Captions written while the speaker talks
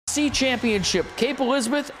C championship, Cape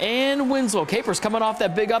Elizabeth and Winslow. Capers coming off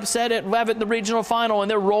that big upset at Leavitt in the regional final,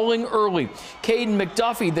 and they're rolling early. Caden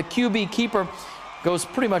McDuffie, the QB keeper, goes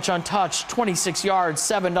pretty much untouched, 26 yards,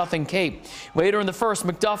 7-0 Cape. Later in the first,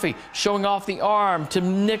 McDuffie showing off the arm to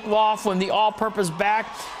Nick Laughlin, the all-purpose back,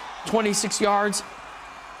 26 yards.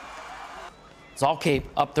 It's all Cape,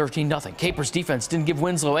 up 13-0. Capers defense didn't give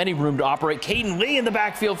Winslow any room to operate. Caden Lee in the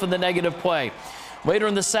backfield for the negative play. Later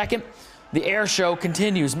in the second, the air show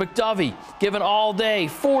continues. McDuffie given all day,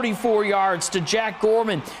 44 yards to Jack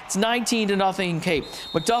Gorman. It's 19-0 Cape.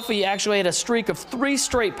 McDuffie actually had a streak of 3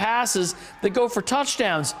 straight passes that go for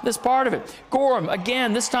touchdowns. This part of it. Gorham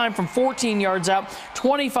again, this time from 14 yards out,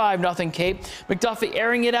 25-0 Cape. McDuffie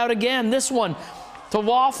airing it out again. This one to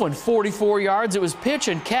Laughlin, 44 yards. It was pitch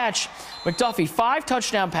and catch. McDuffie, 5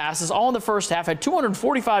 touchdown passes, all in the first half, had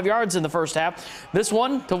 245 yards in the first half. This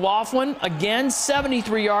one to Laughlin, again,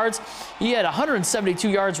 73 yards. He had 172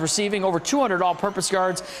 yards receiving, over 200 all-purpose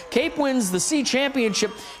yards. Cape wins the C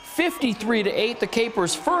championship 53-8, the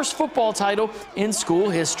Capers' first football title in school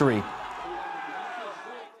history.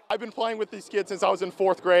 I've been playing with these kids since I was in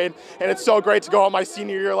 4th grade, and it's so great to go out my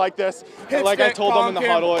senior year like this. Like I told them in the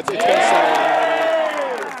huddle, it's been so long.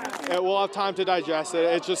 We'll have time to digest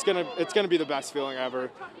it. It's gonna be the best feeling ever.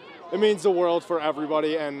 It means the world for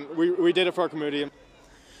everybody, and we did it for our community.